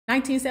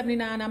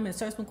1979, I'm in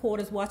Surfman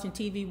Quarters watching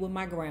TV with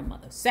my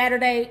grandmother.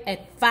 Saturday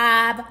at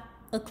 5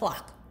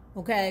 o'clock,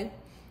 okay?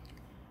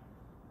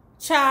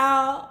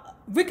 Child,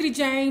 Rickety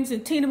James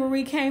and Teena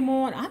Marie came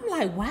on. I'm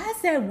like, why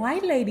is that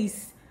white lady,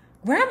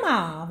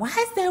 Grandma, why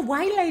is that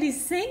white lady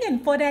singing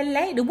for that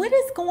lady? What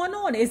is going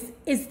on? Is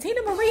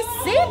Teena Marie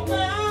sick?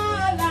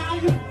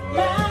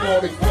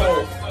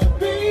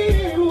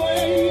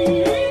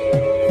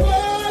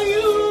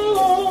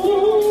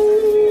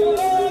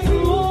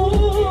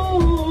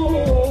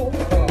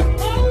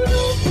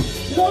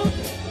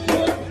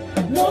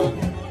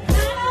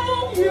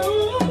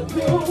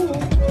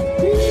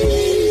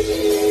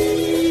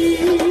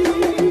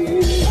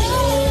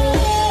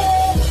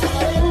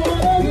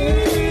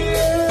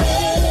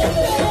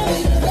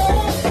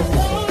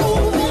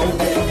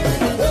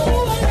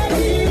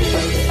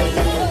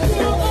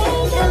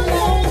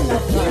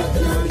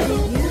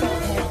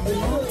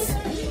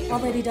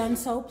 Already done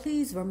so,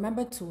 please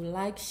remember to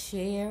like,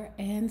 share,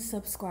 and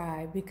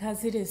subscribe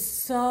because it is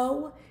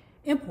so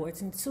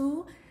important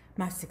to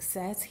my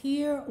success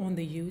here on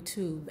the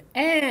YouTube.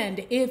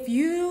 And if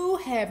you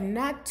have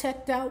not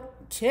checked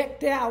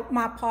out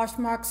my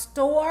Poshmark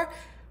store,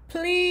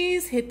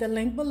 please hit the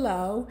link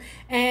below.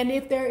 And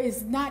if there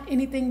is not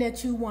anything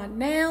that you want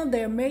now,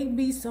 there may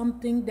be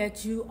something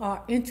that you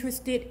are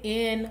interested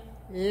in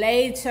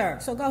later.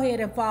 So go ahead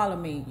and follow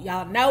me.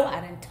 Y'all know I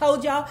done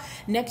told y'all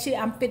next year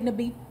I'm fitting to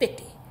be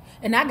 50.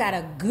 And I got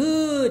a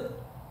good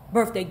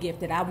birthday gift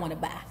that I want to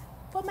buy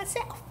for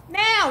myself.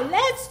 Now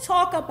let's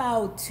talk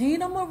about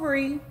Teena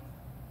Marie,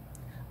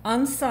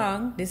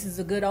 Unsung. This is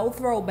a good old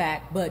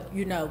throwback, but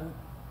you know,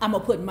 I'm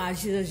gonna put my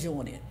zhuzh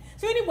on it.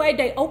 So anyway,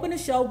 they opened the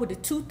show with the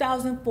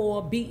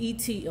 2004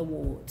 BET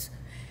Awards.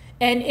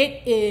 And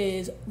it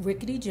is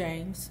Rickety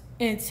James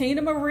and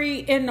Teena Marie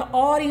in the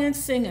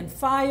audience singing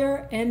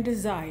Fire and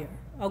Desire.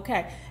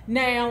 Okay,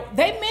 now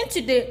they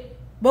mentioned it,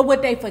 but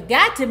what they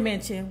forgot to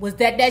mention was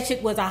that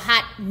shit was a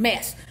hot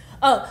mess.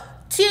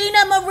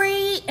 Teena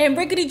Marie and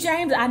Rickety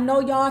James, I know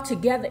y'all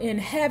together in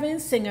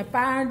heaven singing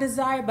Fire and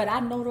Desire, but I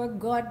know that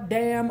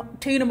goddamn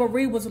Teena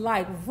Marie was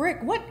like,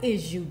 Rick, what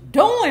is you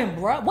doing,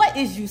 bro? What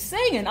is you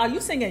singing? Are you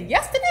singing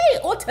yesterday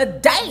or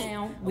today?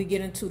 Now we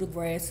get into the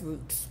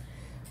grassroots.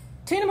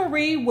 Teena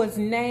Marie was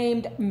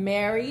named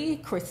Mary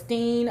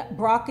Christine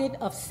Brockett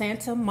of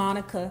Santa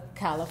Monica,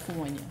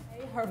 California.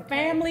 Her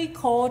family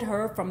called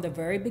her from the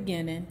very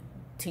beginning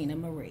Teena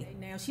Marie.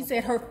 Now she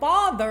said her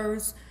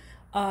father's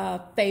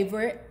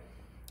favorite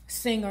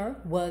singer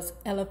was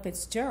Ella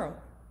Fitzgerald.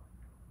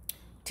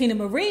 Teena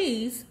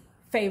Marie's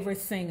favorite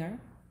singer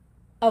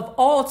of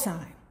all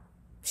time,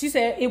 she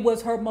said it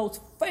was her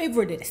most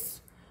favoriteest,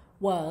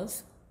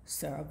 was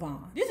Sarah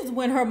Vaughan. This is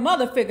when her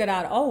mother figured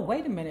out, oh,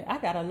 wait a minute, I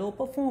got a little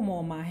performer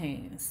on my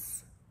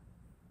hands.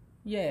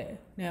 Yeah,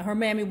 now her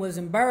mammy was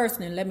embarrassed,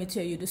 and let me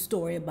tell you the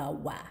story about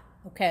why,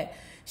 okay?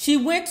 She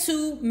went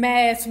to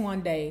Mass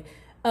one day.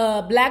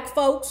 Black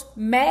folks,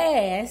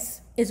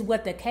 Mass is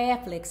what the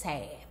Catholics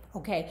have,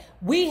 okay?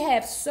 We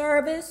have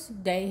service,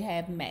 they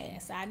have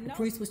Mass. I know. The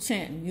priest was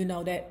chanting, you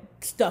know, that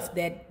stuff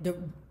that the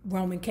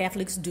Roman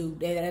Catholics do,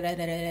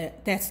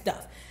 that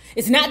stuff.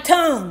 It's not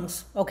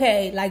tongues,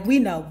 okay, like we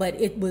know, but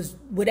it was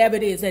whatever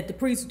it is that the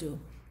priests do.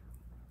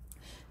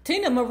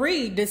 Teena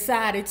Marie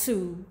decided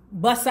to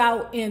bust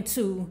out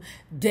into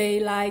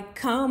Daylight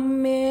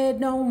Coming,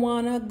 Don't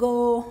Wanna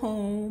Go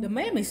Home. The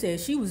mammy said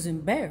she was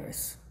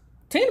embarrassed.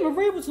 Teena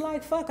Marie was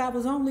like, fuck, I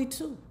was only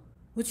 2.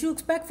 What you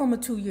expect from a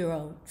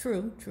 2-year-old?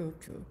 True,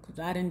 because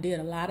I done did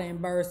a lot of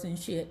embarrassing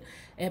shit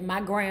at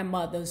my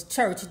grandmother's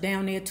church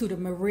down there to the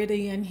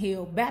Meridian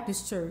Hill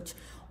Baptist Church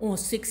on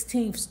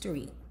 16th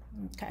Street.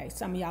 Okay,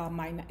 some of y'all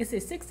might not. It's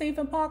at 16th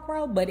and Park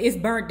Road, but it's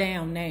burnt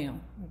down now.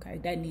 Okay,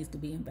 that needs to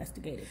be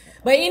investigated.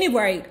 But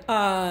anyway,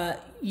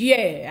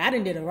 yeah, I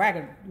done did a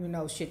record, you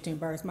know, shit to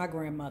embarrass my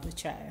grandmother's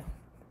child.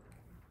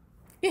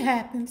 It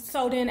happens.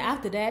 So then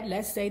after that,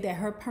 let's say that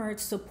her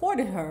parents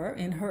supported her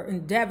in her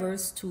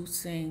endeavors to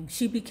sing.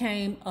 She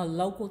became a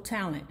local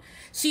talent.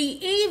 She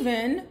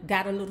even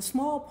got a little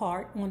small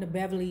part on the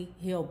Beverly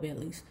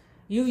Hillbillies.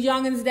 You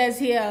youngins that's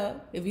here,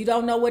 if you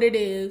don't know what it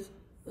is,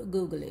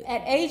 Google it.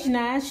 At age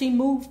 9, she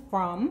moved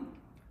from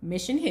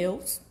Mission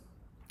Hills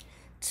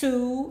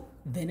to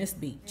Venice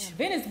Beach.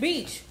 Venice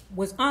Beach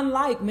was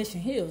unlike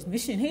Mission Hills.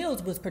 Mission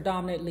Hills was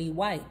predominantly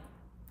white.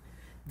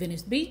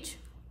 Venice Beach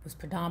was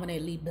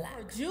predominantly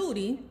black.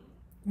 Judy,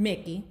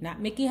 Mickey,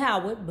 not Mickey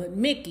Howard, but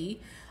Mickey,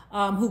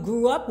 who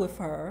grew up with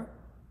her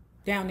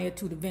down there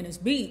to the Venice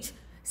Beach,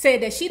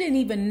 said that she didn't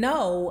even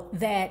know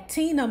that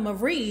Teena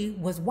Marie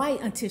was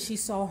white until she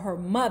saw her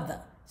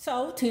mother.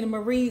 So Teena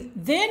Marie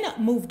then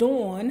moved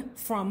on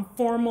from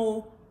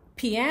formal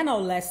piano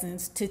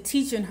lessons to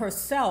teaching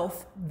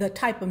herself the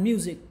type of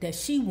music that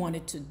she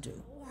wanted to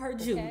do. Her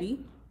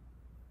Judy,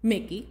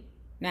 Mickey,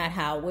 not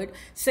Howard,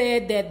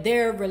 said that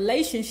their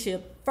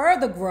relationship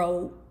further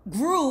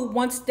grew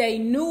once they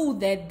knew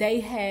that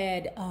they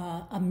had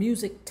a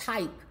music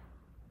type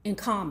in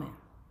common.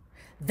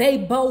 They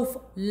both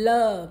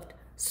loved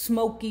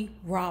Smokey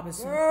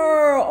Robinson.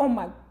 Girl, oh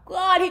my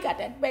God, he got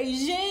that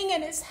Beijing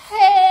in his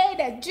head,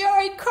 that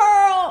Jerry curl.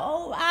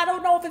 Oh, I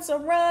don't know if it's a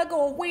rug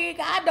or a wig.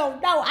 I don't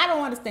know. I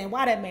don't understand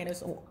why that man is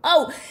so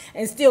old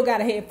and still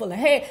got a head full of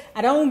hair.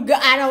 I don't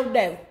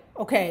know.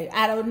 Okay,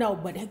 I don't know.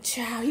 But that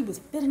child, he was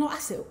feeling on. I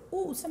said,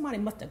 ooh, somebody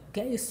must have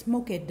gave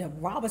Smokey the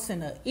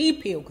Robinson an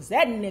E-pill because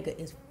that nigga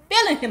is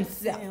feeling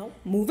himself. Now,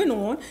 moving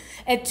on.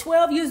 At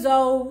 12 years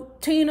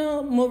old,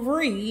 Teena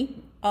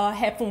Marie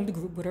had formed a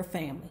group with her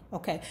family.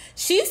 Okay,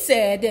 she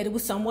said that it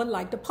was somewhat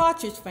like the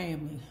Partridge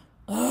Family.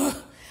 Ugh,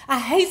 I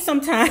hate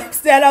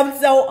sometimes that I'm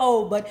so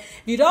old, but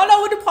if you don't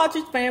know what the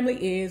Partridge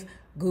Family is,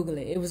 Google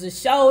it. It was a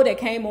show that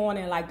came on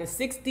in like the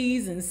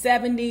 60s and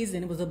 70s,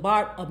 and it was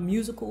about a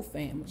musical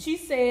family. She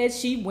said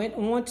she went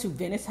on to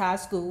Venice High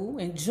School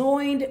and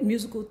joined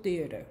musical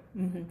theater.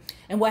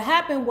 And what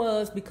happened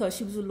was, because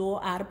she was a little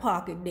out of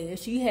pocket there,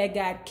 she had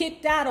got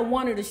kicked out of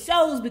one of the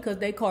shows because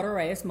they caught her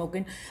ass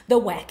smoking the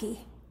wacky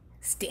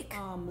stick.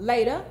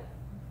 Later,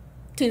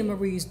 Teena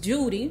Marie's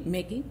Judy,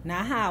 Mickey,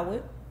 not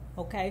Howard,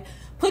 okay,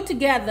 put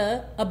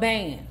together a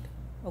band,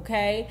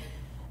 okay,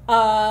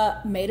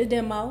 made a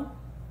demo,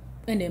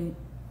 and then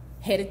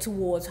headed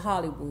towards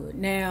Hollywood.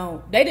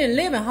 Now, they didn't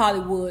live in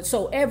Hollywood,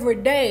 so every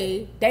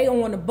day they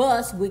on the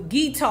bus with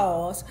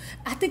guitars.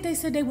 I think they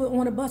said they were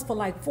on the bus for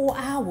like 4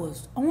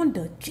 hours. On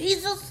the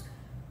Jesus.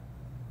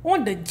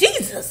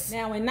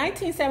 Now, in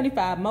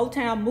 1975,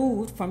 Motown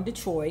moved from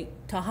Detroit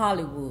to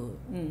Hollywood.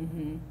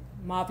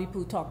 Marvy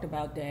Pooh talked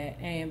about that,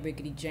 and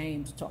Rickety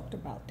James talked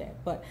about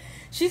that. But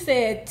she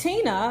said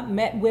Teena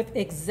met with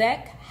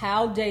exec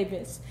Hal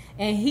Davis,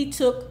 and he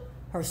took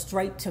her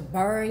straight to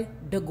Berry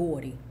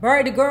DeGordy.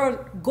 Berry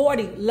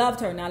DeGordy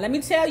loved her. Now, let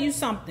me tell you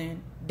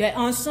something. That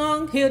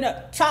Unsung, he'll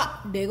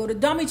chop. There go the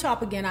dummy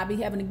chop again. I be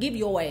having to give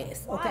your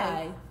ass. Okay.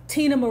 Why?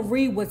 Teena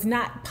Marie was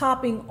not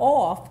popping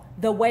off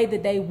the way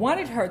that they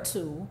wanted her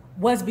to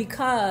was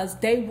because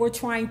they were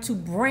trying to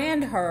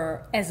brand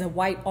her as a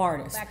white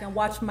artist. Back and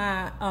watch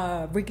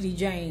my Rickety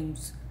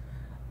James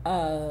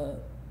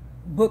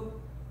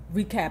book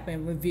recap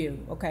and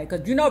review, okay?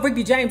 Because you know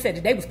Rickety James said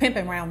that they was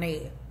pimping around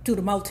there to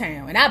the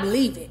Motown, and I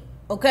believe it,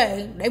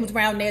 okay? They was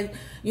around there,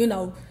 you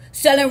know,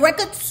 selling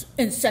records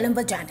and selling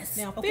vaginas.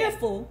 Now,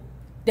 fearful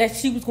that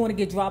she was going to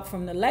get dropped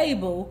from the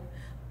label,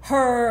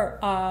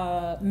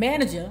 her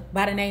manager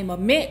by the name of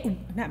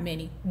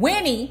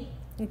Winnie,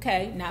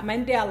 okay, not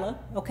Mandela,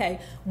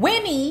 okay,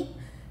 Winnie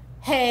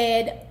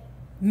had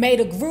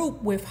made a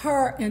group with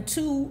her and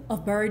two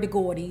of Berry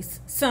DeGordy's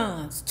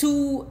sons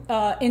to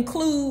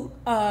include,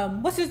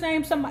 what's his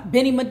name,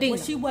 Benny Medina.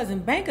 What she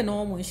wasn't banking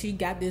on when she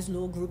got this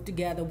little group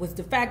together was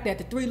the fact that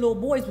the three little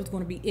boys was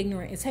going to be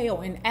ignorant as hell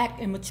and act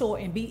immature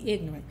and be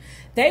ignorant.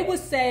 They would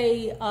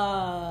say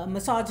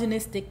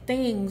misogynistic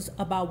things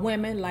about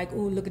women like,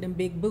 ooh, look at them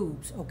big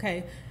boobs,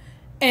 okay?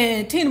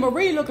 And Teena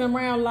Marie looking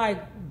around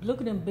like, look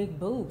at them big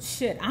boobs.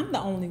 Shit, I'm the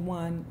only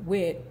one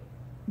with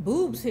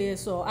boobs here,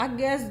 so I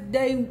guess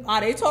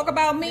they talk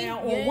about me. Now,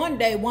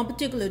 on one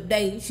particular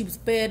day, she was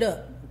fed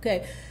up,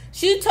 okay?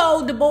 She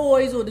told the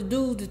boys or the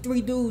dudes, the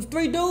three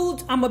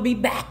dudes, I'm gonna be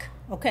back,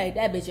 okay?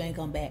 That bitch ain't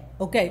come back,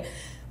 okay?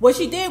 What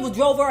she did was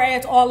drove her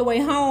ass all the way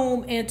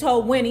home and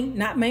told Winnie,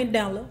 not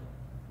Mandela,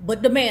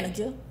 but the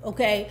manager,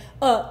 okay,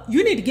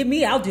 you need to get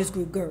me out this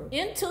group, girl.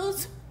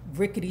 Enters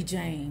Rickety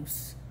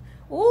James.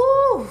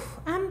 Ooh,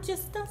 I'm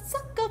just a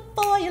sucker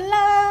for your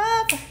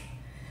love.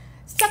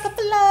 Sucker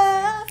for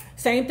love.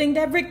 Same thing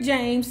that Rick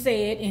James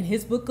said in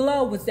his book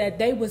Glow was that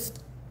they was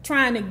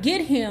trying to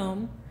get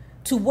him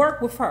to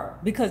work with her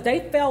because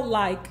they felt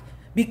like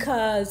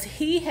because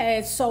he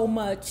had so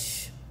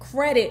much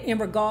credit in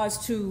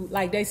regards to,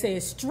 like they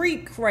said,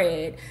 street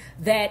cred,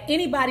 that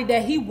anybody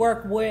that he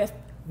worked with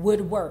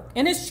would work.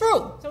 And it's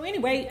true. So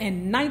anyway,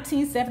 in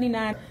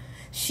 1979,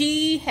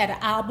 she had an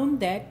album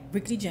that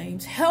Rickety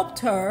James helped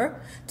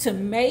her to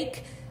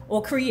make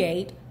or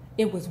create.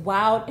 It was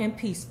Wild and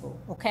Peaceful,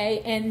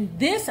 okay? And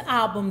this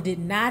album did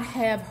not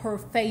have her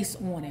face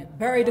on it.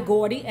 Berry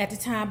DeGordy at the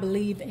time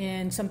believed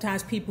in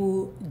sometimes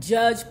people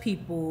judge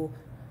people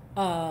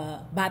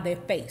by their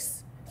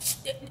face.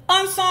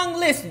 Unsung,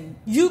 listen,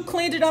 you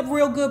cleaned it up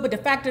real good, but the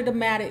fact of the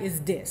matter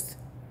is this.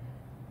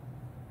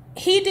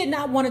 He did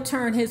not want to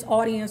turn his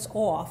audience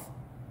off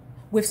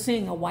with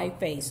seeing a white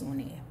face on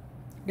there.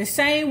 The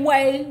same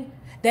way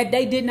that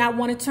they did not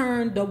want to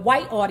turn the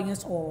white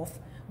audience off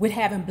with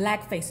having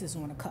black faces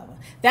on the cover.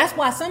 That's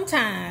why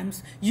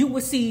sometimes you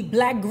would see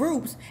black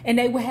groups and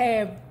they would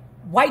have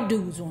white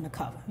dudes on the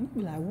cover. You'd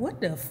be like, what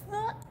the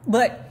fuck?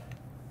 But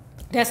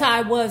that's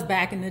how it was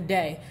back in the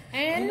day.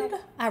 And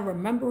I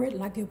remember it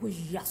like it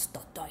was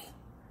yesterday.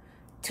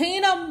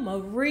 Teena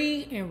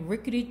Marie and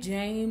Rickety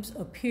James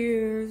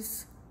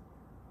appears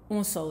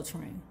on Soul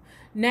Train.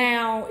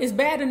 Now, it's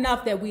bad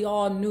enough that we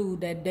all knew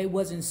that they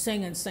wasn't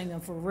singing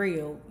for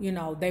real. You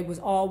know, they was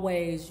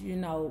always, you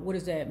know, what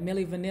is that,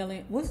 Milli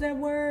Vanilli? What's that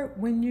word?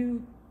 When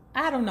you,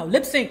 I don't know,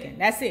 lip syncing.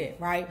 That's it,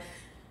 right?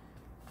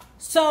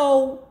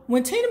 So,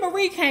 when Teena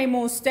Marie came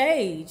on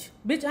stage,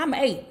 bitch, I'm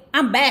 8.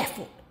 I'm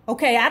baffled.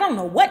 Okay, I don't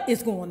know what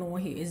is going on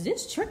here. Is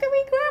this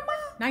trickery, Grandma?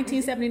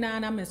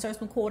 1979, I'm in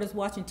Surfman Quarters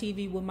watching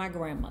TV with my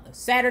grandmother.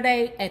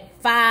 Saturday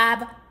at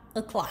 5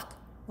 o'clock,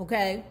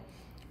 okay?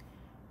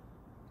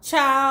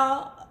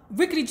 Child,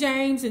 Rickety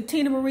James and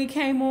Teena Marie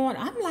came on.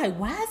 I'm like,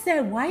 why is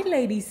that white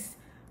lady,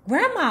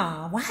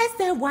 Grandma, why is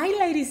that white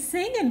lady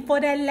singing for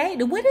that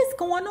lady? What is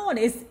going on?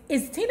 Is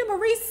Teena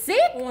Marie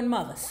sick? On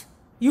Mothers.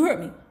 You heard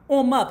me,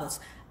 on Mothers.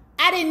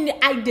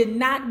 I did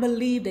not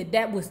believe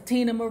that was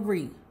Teena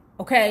Marie.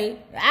 Okay,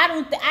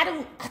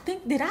 I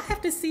think, did I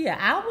have to see an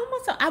album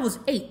or something? I was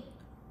 8.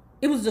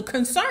 It was a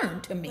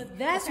concern to me. But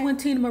that's when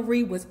Teena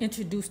Marie was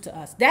introduced to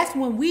us. That's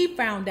when we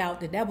found out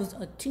that was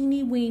a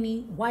teeny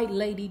weeny white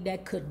lady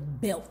that could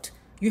belt.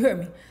 You heard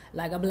me?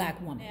 Like a black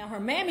woman. Now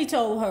her mammy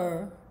told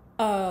her,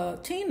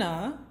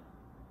 Teena,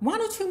 why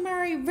don't you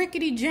marry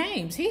Rickety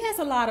James? He has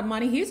a lot of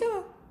money. He's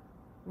a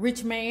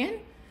rich man.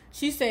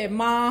 She said,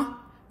 Ma,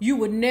 you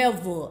would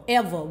never,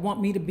 ever want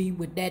me to be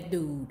with that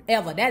dude.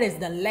 Ever. That is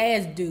the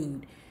last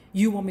dude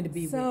you want me to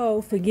be with.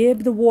 So,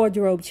 forgive the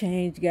wardrobe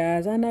change,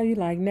 guys. I know you're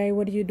like, Nay,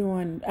 what are you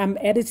doing? I'm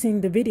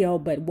editing the video,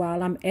 but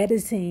while I'm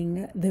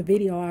editing the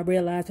video, I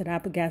realized that I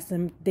forgot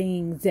some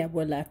things that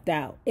were left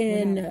out.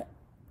 In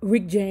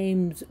Rick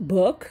James'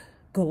 book,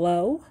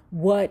 Glow,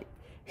 what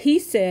he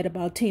said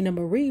about Teena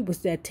Marie was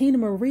that Teena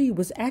Marie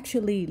was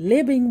actually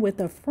living with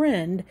a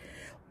friend,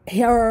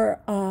 her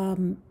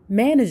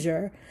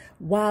manager,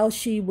 while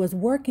she was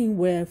working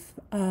with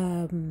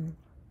Motown,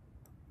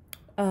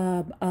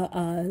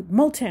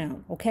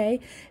 okay?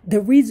 The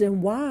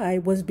reason why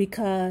was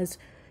because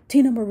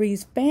Teena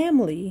Marie's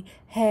family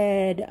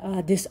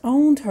had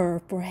disowned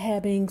her for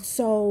having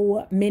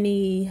so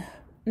many,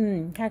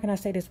 how can I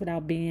say this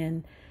without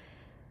being,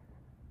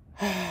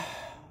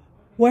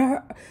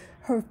 where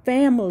her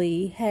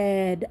family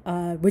had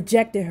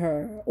rejected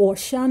her or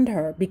shunned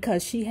her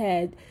because she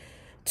had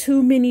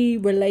too many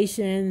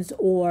relations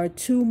or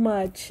too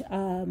much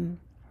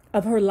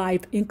of her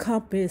life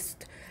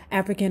encompassed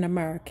African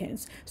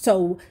Americans.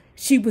 So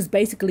she was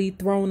basically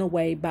thrown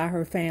away by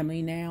her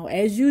family. Now,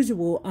 as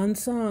usual,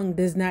 Unsung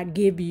does not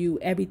give you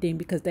everything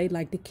because they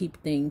like to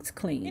keep things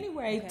clean.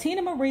 Anyway,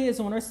 Teena Marie is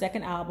on her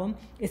second album.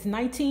 It's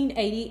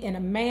 1980, and a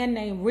man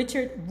named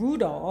Richard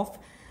Rudolph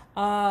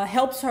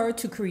helps her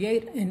to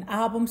create an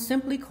album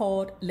simply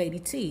called Lady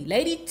T.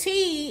 Lady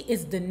T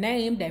is the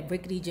name that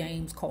Rickety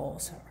James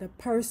calls her. The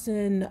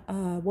person,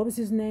 what was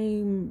his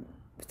name?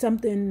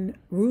 Something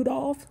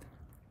Rudolph.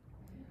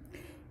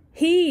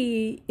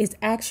 He is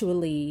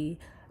actually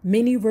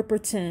Minnie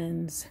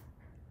Riperton's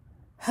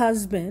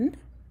husband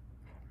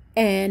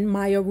and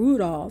Maya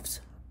Rudolph's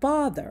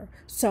father.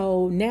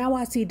 So now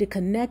I see the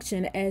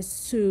connection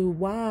as to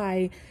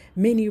why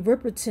Minnie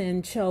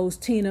Riperton chose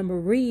Teena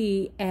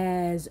Marie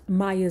as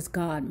Maya's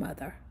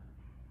godmother.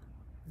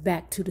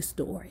 Back to the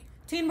story.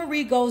 Teena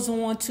Marie goes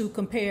on to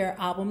compare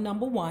album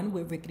number 1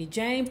 with Rickety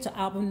James to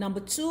album number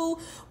 2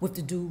 with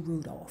the dude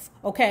Rudolph.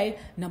 Okay,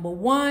 number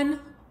 1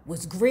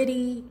 was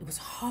gritty, it was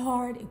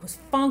hard, it was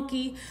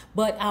funky,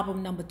 but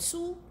album number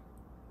 2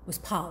 was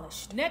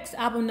polished. Next,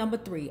 album number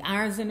 3,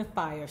 Irons in the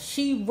Fire.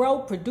 She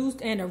wrote,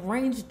 produced, and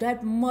arranged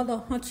that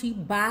mother hunchy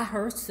by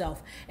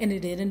herself, and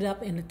it ended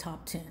up in the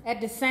top 10.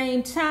 At the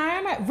same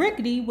time,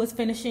 Rickety was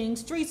finishing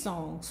street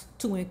songs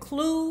to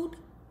include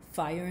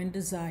Fire and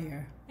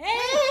Desire. And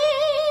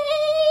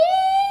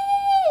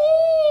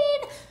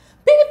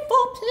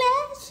before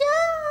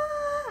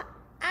pleasure.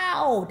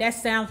 Ow, that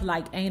sounds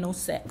like anal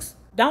sex.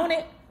 Don't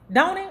it?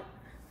 Don't it?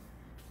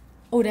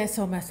 Oh, that's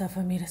so messed up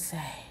for me to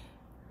say.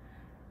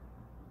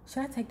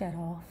 Should I take that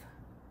off?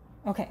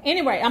 Okay,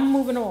 anyway, I'm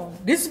moving on.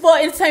 This is for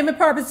entertainment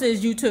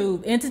purposes,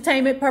 YouTube.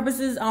 Entertainment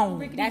purposes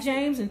only. Rickety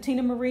James and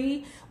Teena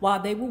Marie, while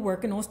they were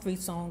working on street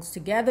songs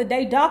together,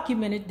 they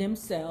documented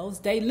themselves.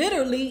 They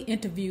literally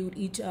interviewed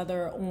each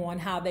other on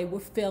how they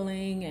were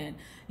feeling and,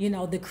 you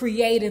know, the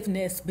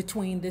creativeness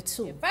between the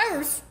two. At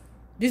first,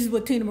 this is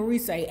what Teena Marie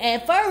say.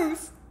 At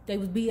first, they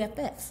was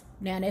BFFs.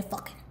 Now they're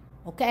fucking.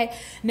 Okay?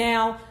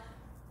 Now,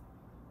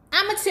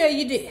 I'm going to tell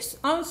you this.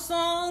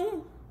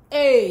 Unsung,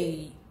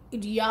 hey,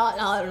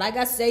 y'all, like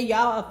I say,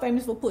 y'all are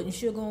famous for putting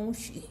sugar on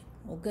shit,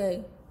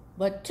 okay?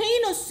 But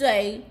Teena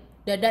say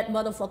that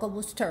motherfucker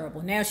was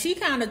terrible. Now, she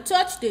kind of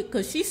touched it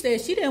because she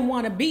said she didn't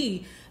want to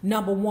be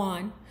number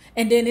 1.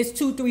 And then it's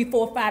 2, 3,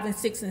 4, 5, and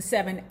 6, and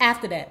 7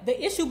 after that. The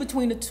issue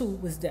between the two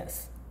was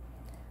this.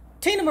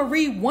 Teena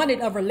Marie wanted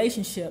a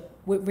relationship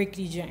with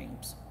Rickety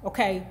James,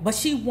 okay? But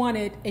she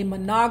wanted a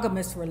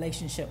monogamous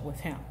relationship with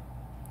him.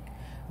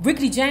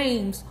 Rickety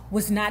James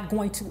was not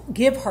going to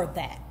give her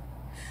that.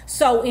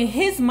 So in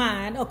his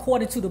mind,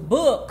 according to the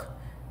book,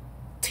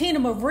 Teena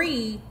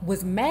Marie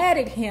was mad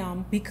at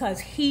him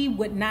because he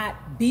would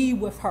not be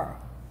with her.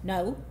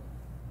 No,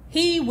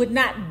 he would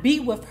not be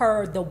with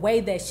her the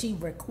way that she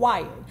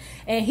required.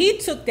 And he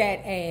took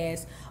that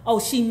as, oh,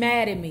 she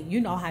mad at me.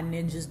 You know how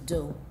ninjas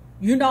do.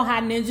 You know how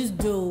ninjas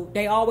do.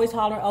 They always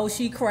holler, oh,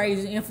 she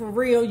crazy. And for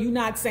real, you're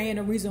not saying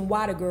the reason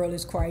why the girl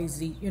is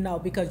crazy, you know,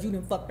 because you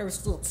done fucked her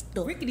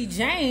sister. Rickety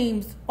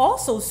James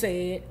also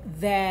said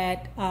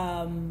that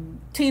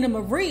Teena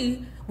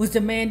Marie was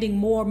demanding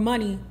more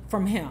money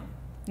from him,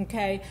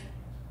 okay,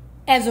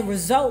 as a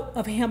result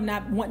of him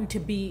not wanting to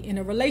be in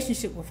a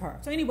relationship with her.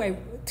 So anyway,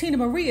 Teena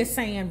Marie is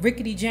saying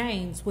Rickety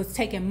James was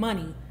taking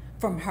money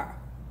from her,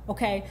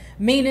 okay,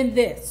 meaning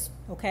this,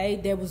 okay,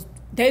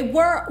 they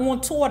were on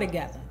tour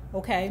together,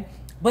 okay,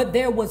 but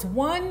there was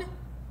one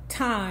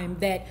time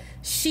that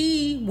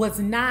she was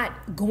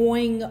not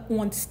going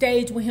on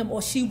stage with him,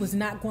 or she was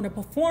not going to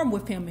perform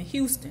with him in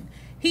Houston.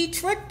 He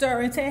tricked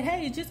her and said,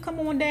 hey, just come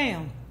on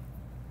down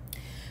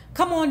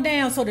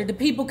so that the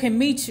people can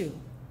meet you,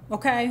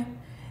 okay?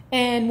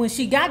 And when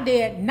she got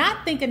there,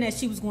 not thinking that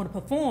she was going to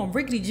perform,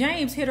 Rickety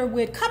James hit her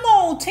with, come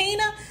on,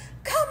 Teena,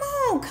 come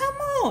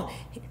on.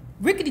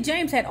 Rickety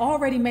James had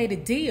already made a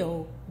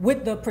deal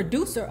with the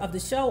producer of the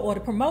show, or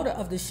the promoter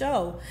of the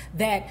show,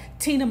 that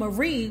Teena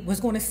Marie was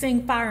going to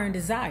sing Fire and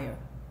Desire.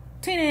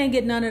 Teena didn't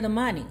get none of the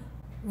money.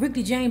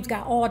 Rickety James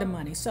got all the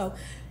money. So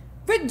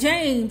Rick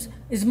James,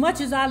 as much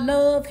as I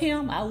love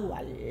him, I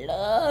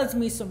loves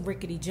me some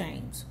Rickety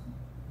James.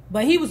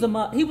 But he was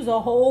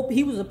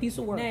a piece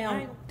of work.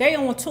 Now, they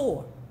on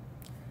tour.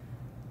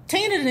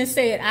 Teena then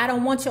said, I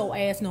don't want your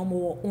ass no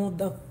more on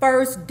the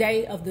first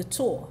day of the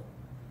tour.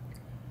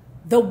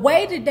 The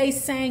way that they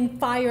sang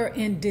Fire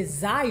and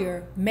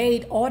Desire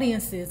made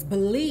audiences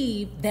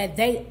believe that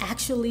they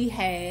actually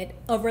had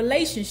a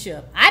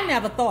relationship. I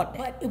never thought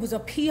that. But it was a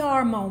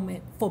PR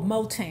moment for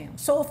Motown.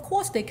 So of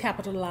course they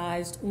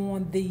capitalized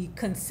on the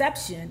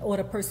conception or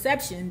the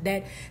perception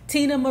that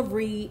Teena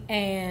Marie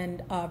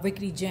and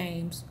Rickety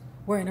James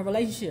were in a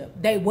relationship.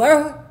 They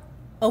were.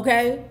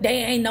 Okay,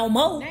 they ain't no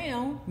more.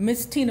 Now,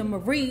 Miss Teena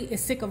Marie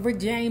is sick of Rick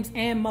James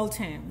and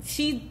Motown.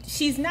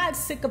 She's not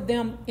sick of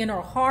them in her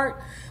heart,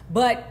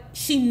 but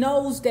she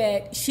knows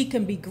that she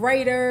can be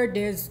greater.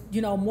 There's,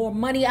 more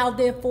money out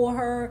there for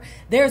her.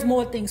 There's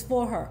more things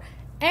for her.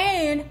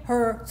 And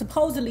her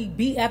supposedly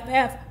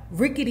BFF,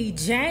 Rickety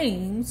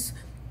James,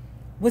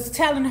 was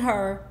telling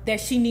her that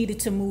she needed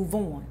to move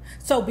on.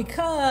 So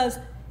because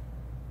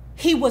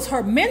he was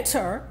her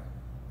mentor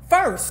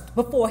first,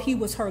 before he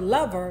was her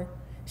lover,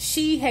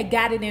 she had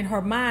got it in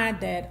her mind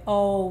that,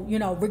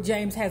 Rick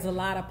James has a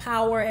lot of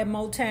power at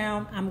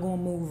Motown, I'm going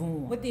to move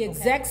on. What the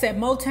execs at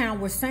Motown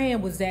were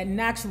saying was that in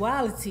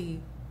actuality,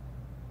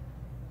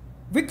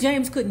 Rick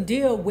James couldn't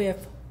deal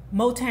with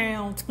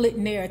Motown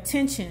splitting their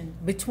attention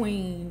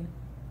between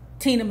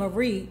Teena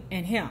Marie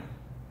and him.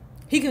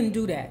 He couldn't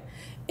do that.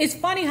 It's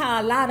funny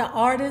how a lot of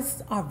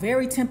artists are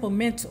very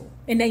temperamental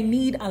and they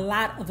need a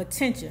lot of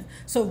attention.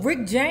 So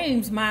Rick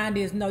James' mind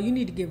is, no, you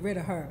need to get rid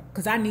of her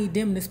because I need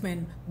them to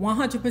spend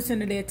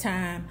 100% of their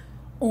time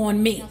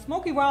on me. Now,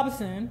 Smokey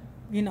Robinson,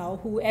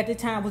 who at the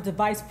time was the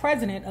vice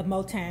president of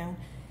Motown,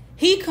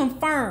 he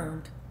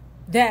confirmed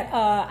that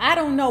I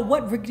don't know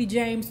what Rickety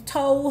James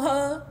told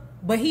her,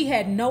 but he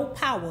had no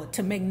power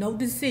to make no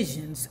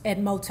decisions at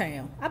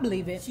Motown. I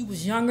believe it. She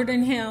was younger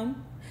than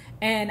him.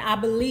 And I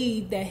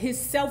believe that his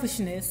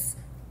selfishness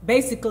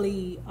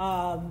basically,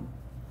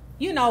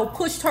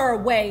 pushed her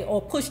away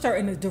or pushed her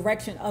in the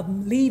direction of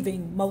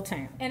leaving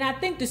Motown. And I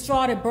think the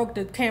straw that broke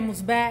the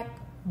camel's back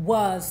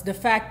was the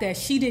fact that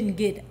she didn't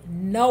get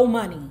no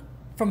money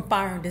from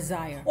Fire and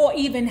Desire, or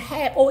even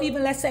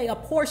let's say a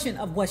portion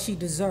of what she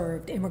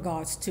deserved in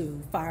regards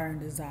to Fire and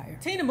Desire.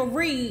 Teena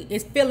Marie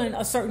is feeling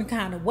a certain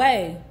kind of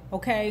way,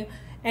 okay?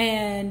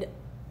 And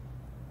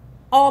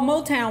all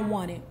Motown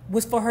wanted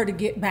was for her to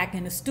get back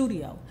in the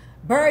studio.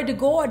 Berry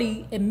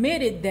DeGordy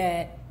admitted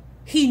that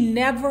he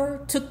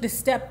never took the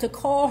step to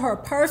call her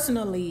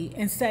personally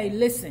and say,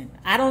 listen,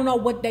 I don't know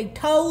what they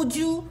told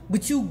you,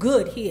 but you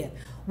good here.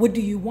 What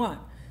do you want?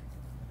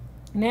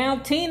 Now,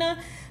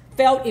 Teena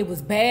felt it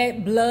was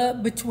bad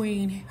blood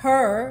between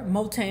her,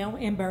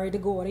 Motown, and Berry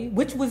DeGordy,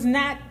 which was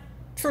not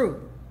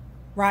true.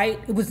 Right?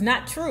 It was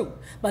not true.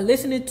 But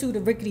listening to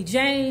the Rickety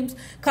James,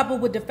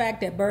 coupled with the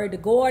fact that Berry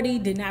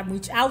DeGordy did not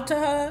reach out to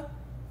her,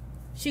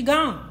 she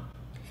gone.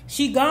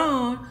 She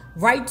gone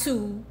right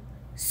to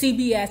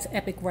CBS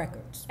Epic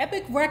Records.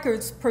 Epic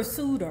Records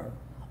pursued her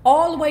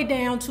all the way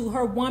down to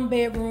her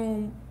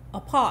one-bedroom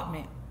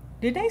apartment.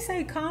 Did they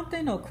say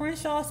Compton or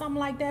Crenshaw or something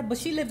like that? But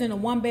she lived in a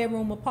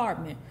one-bedroom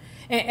apartment.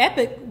 And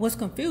Epic was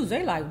confused.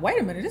 They like, wait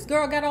a minute, this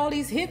girl got all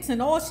these hits and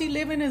all she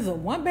living is a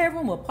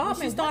one-bedroom apartment.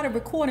 When she started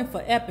recording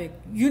for Epic,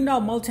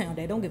 Motown,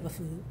 they don't give a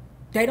fuck.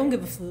 They don't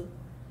give a fuck.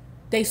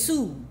 They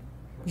sued.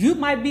 You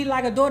might be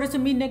like a daughter to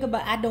me, nigga,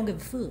 but I don't give a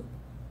fuck.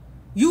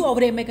 You over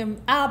there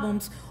making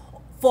albums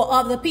for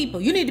other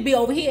people. You need to be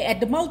over here at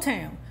the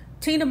Motown.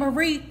 Teena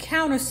Marie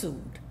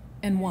countersued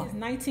and won. In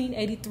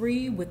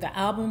 1983 with the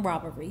album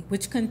Robbery,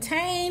 which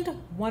contained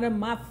one of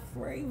my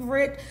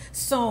favorite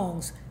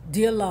songs,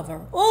 Dear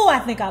Lover. Oh, I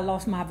think I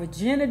lost my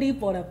virginity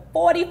for the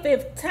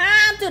 45th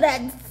time to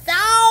that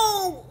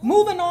song.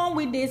 Moving on,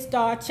 we did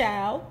Star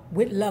Child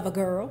with Lover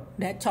Girl.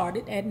 That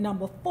charted at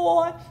number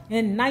 4.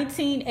 In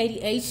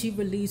 1988, she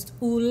released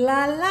Ooh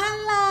La La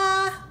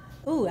La.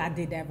 Ooh, I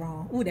did that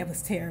wrong. Ooh, that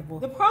was terrible.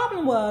 The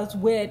problem was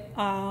with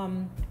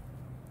Teena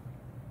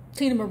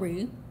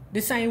Marie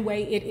the same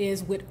way it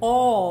is with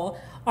all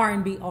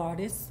R&B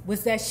artists,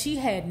 was that she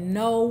had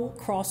no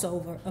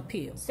crossover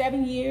appeal.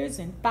 7 years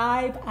and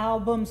 5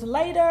 albums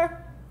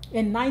later,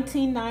 in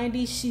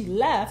 1990, she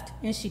left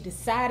and she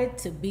decided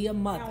to be a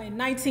mother. Now, in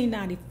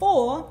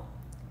 1994,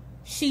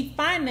 she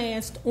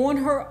financed on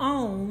her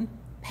own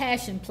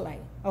Passion Play,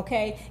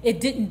 okay? It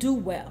didn't do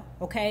well,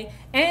 okay?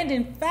 And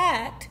in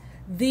fact,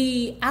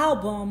 the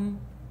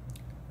album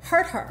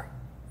hurt her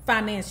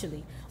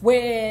financially.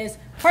 Whereas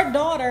her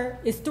daughter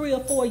is 3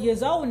 or 4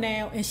 years old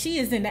now, and she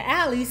is in the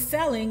alley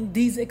selling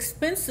these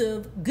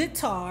expensive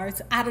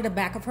guitars out of the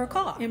back of her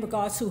car. In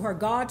regards to her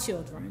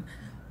godchildren,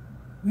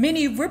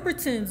 Minnie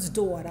Riperton's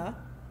daughter,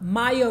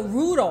 Maya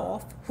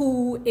Rudolph,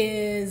 who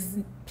is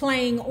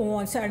playing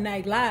on Saturday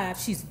Night Live,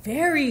 she's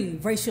very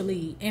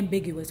racially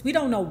ambiguous. We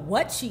don't know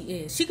what she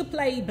is. She could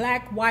play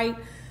black, white,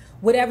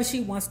 whatever she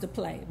wants to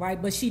play,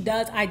 right? But she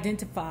does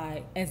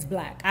identify as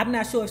black. I'm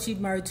not sure if she's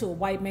married to a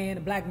white man,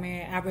 a black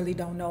man. I really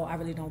don't know. I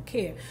really don't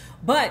care.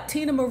 But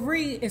Teena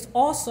Marie is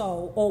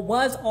also, or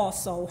was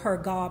also, her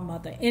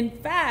godmother. In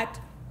fact,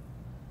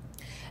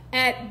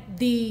 at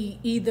the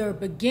either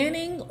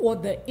beginning or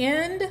the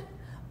end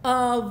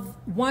of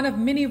one of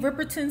Minnie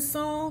Riperton's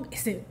songs,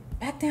 is it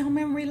Back Down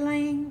Memory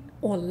Lane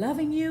or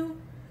Loving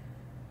You?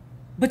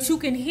 But you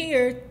can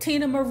hear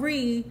Teena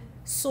Marie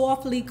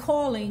softly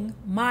calling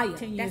Maya.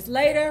 10 years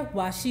later,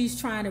 while she's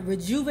trying to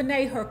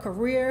rejuvenate her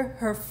career,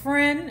 her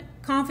friend,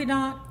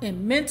 confidant,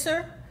 and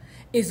mentor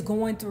is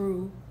going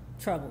through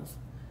troubles.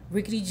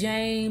 Ricky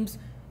James,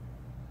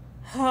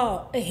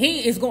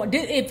 he is going,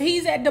 if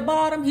he's at the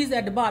bottom, he's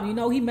at the bottom. You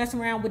know, he messing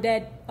around with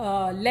that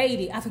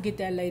lady. I forget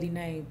that lady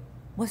name.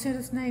 What's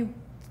his name?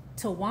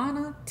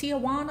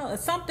 Tijuana, or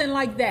something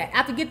like that.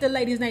 I forget the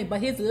lady's name,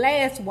 but his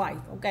last wife,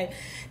 okay?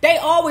 They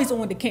always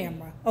on the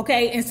camera,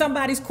 okay? In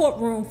somebody's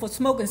courtroom for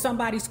smoking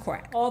somebody's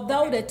crack.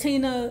 Although that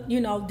Teena,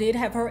 you know, did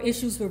have her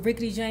issues with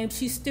Ricky James,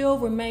 she still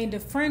remained a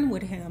friend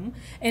with him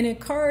and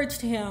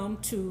encouraged him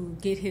to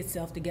get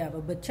himself together.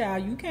 But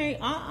child, you can't,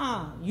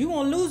 you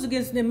gonna lose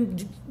against them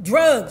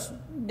drugs.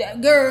 That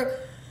girl,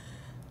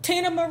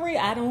 Teena Marie,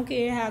 I don't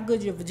care how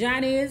good your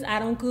vagina is. I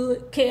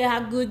don't care how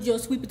good your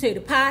sweet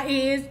potato pie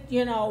is.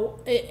 You know,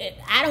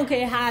 I don't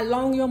care how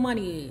long your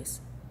money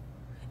is.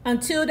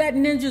 Until that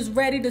ninja's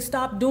ready to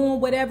stop doing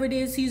whatever it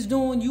is he's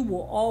doing, you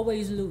will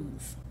always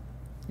lose.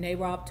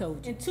 NayRob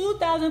told you. In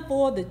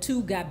 2004, the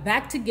two got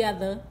back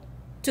together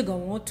to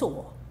go on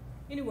tour.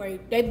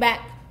 Anyway, they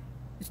back.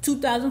 It's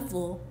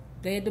 2004.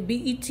 They had the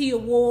BET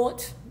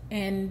Awards,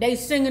 and they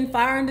singing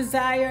Fire and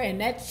Desire,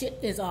 and that shit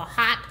is a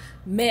hot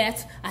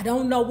mess. I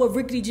don't know what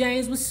Ricky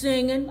James was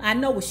singing. I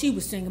know what she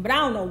was singing, but I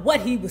don't know what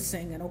he was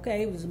singing,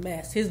 okay? It was a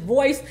mess. His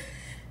voice,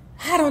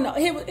 I don't know.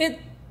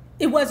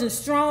 It wasn't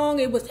strong.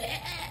 It was,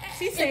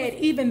 she said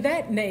even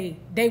that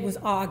they was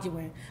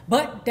arguing.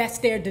 But that's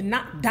their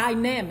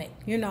dynamic,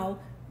 you know.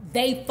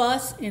 They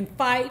fuss and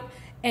fight,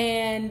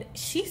 and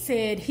she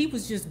said he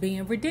was just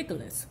being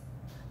ridiculous.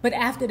 But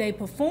after they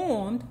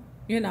performed,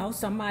 you know,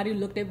 somebody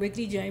looked at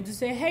Ricky James and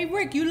said, "Hey,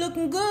 Rick, you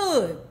looking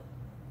good."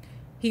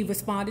 He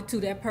responded to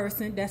that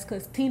person, "That's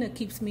because Teena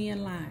keeps me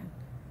in line."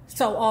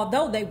 So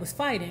although they was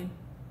fighting,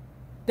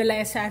 the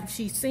last time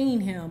she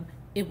seen him,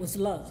 it was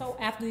love. So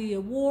after the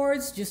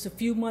awards, just a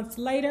few months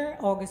later,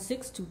 August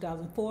 6,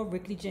 2004,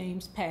 Ricky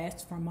James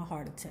passed from a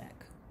heart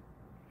attack.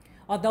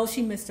 Although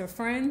she missed her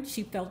friend,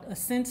 she felt a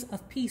sense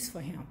of peace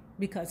for him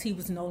because he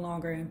was no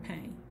longer in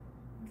pain.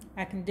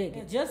 I can dig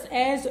it. Just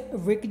as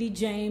Ricky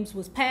James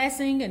was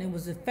passing and it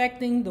was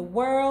affecting the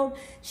world,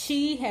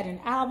 she had an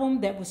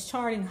album that was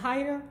charting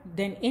higher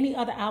than any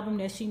other album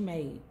that she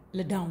made,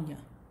 Ladonia,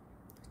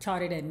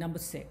 charted at number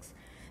 6.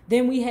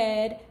 Then we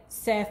had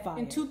Sapphire.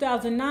 In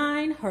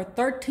 2009, her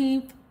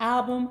 13th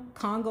album,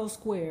 Congo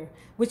Square,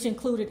 which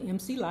included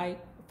MC Lyte,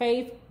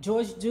 Faith,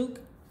 George Duke,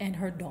 and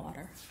her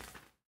daughter.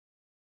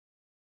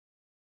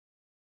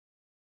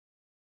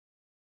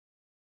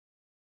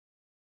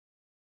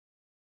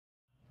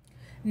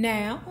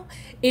 Now,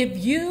 if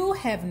you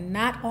have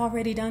not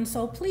already done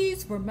so,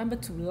 please remember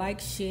to like,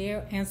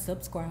 share, and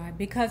subscribe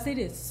because it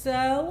is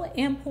so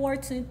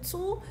important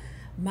to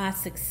my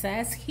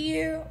success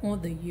here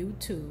on the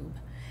YouTube.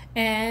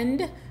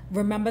 And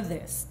remember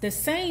this, the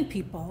same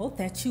people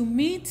that you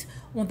meet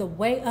on the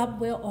way up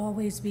will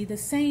always be the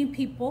same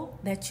people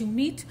that you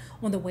meet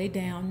on the way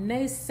down.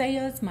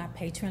 Naysayers, my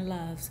patron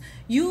loves.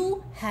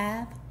 You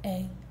have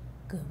a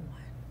good one.